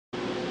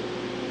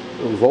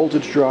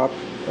voltage drop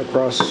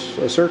across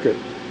a circuit.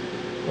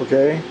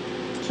 Okay,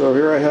 so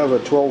here I have a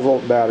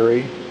 12-volt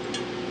battery,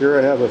 here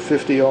I have a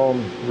 50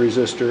 ohm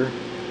resistor,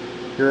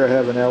 here I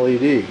have an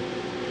LED.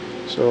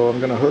 So I'm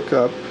going to hook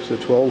up the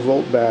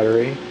 12-volt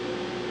battery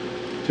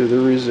to the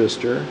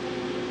resistor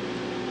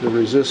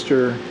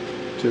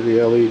to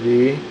the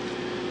LED,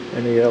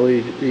 and the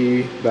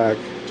LED back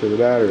to the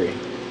battery.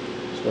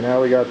 So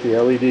now we got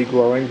the LED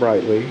glowing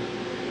brightly,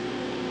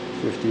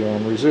 50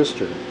 ohm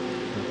resistor.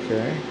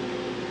 Okay.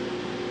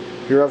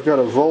 Here I've got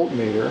a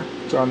voltmeter.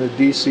 It's on the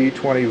DC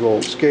 20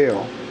 volt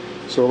scale.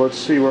 So let's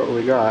see what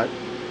we got.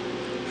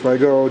 If I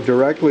go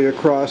directly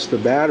across the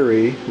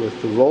battery with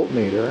the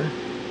voltmeter,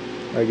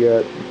 I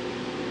get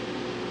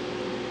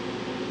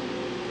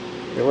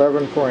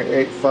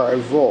 11.85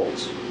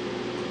 volts,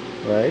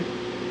 right?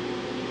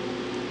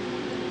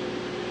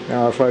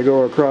 Now if I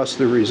go across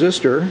the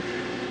resistor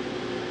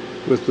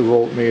with the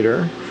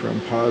voltmeter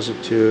from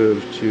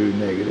positive to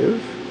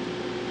negative,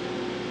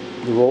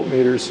 the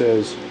voltmeter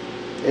says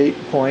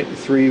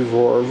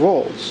 8.34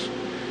 volts.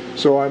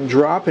 So I'm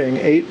dropping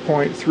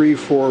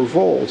 8.34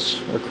 volts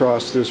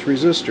across this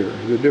resistor.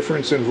 The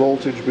difference in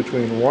voltage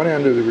between one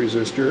end of the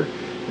resistor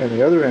and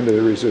the other end of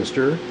the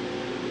resistor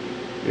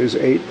is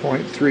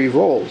 8.3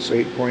 volts,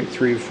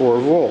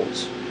 8.34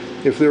 volts.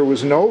 If there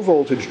was no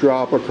voltage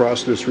drop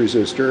across this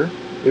resistor,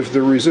 if the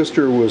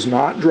resistor was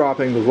not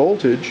dropping the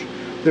voltage,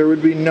 there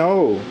would be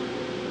no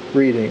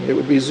reading. It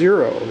would be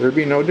zero. There would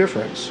be no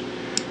difference.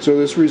 So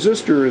this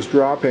resistor is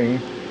dropping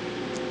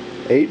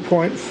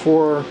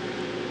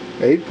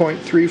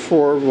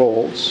 8.34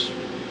 volts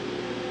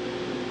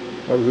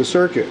of the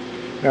circuit.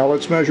 Now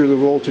let's measure the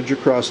voltage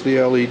across the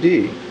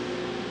LED.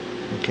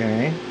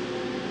 Okay.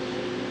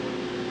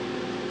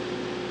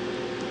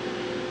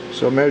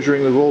 So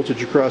measuring the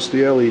voltage across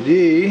the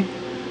LED,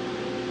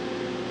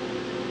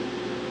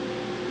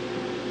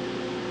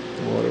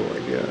 what do I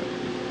get?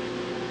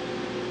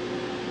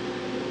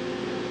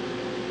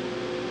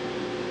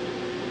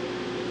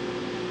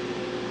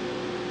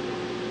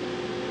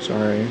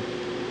 Sorry.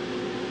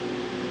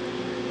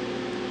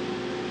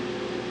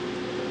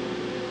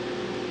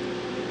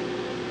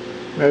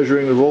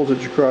 Measuring the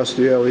voltage across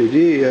the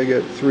LED, I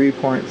get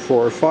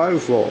 3.45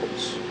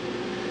 volts.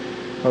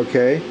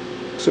 Okay,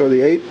 so the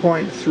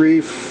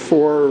 8.34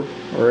 or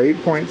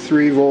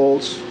 8.3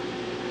 volts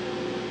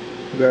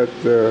that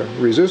the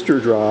resistor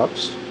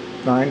drops,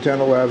 9, 10,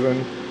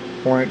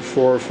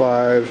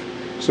 11.45,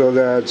 so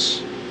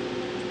that's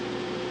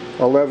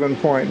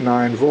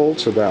 11.9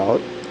 volts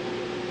about.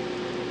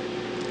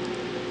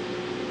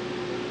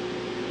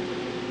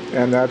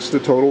 And that's the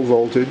total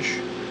voltage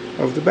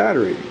of the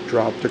battery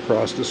dropped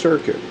across the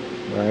circuit,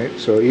 right?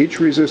 So each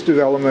resistive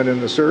element in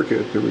the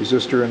circuit, the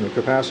resistor and the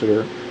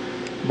capacitor,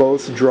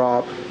 both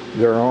drop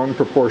their own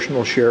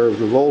proportional share of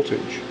the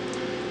voltage.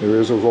 There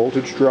is a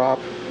voltage drop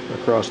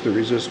across the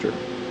resistor.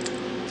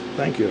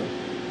 Thank you.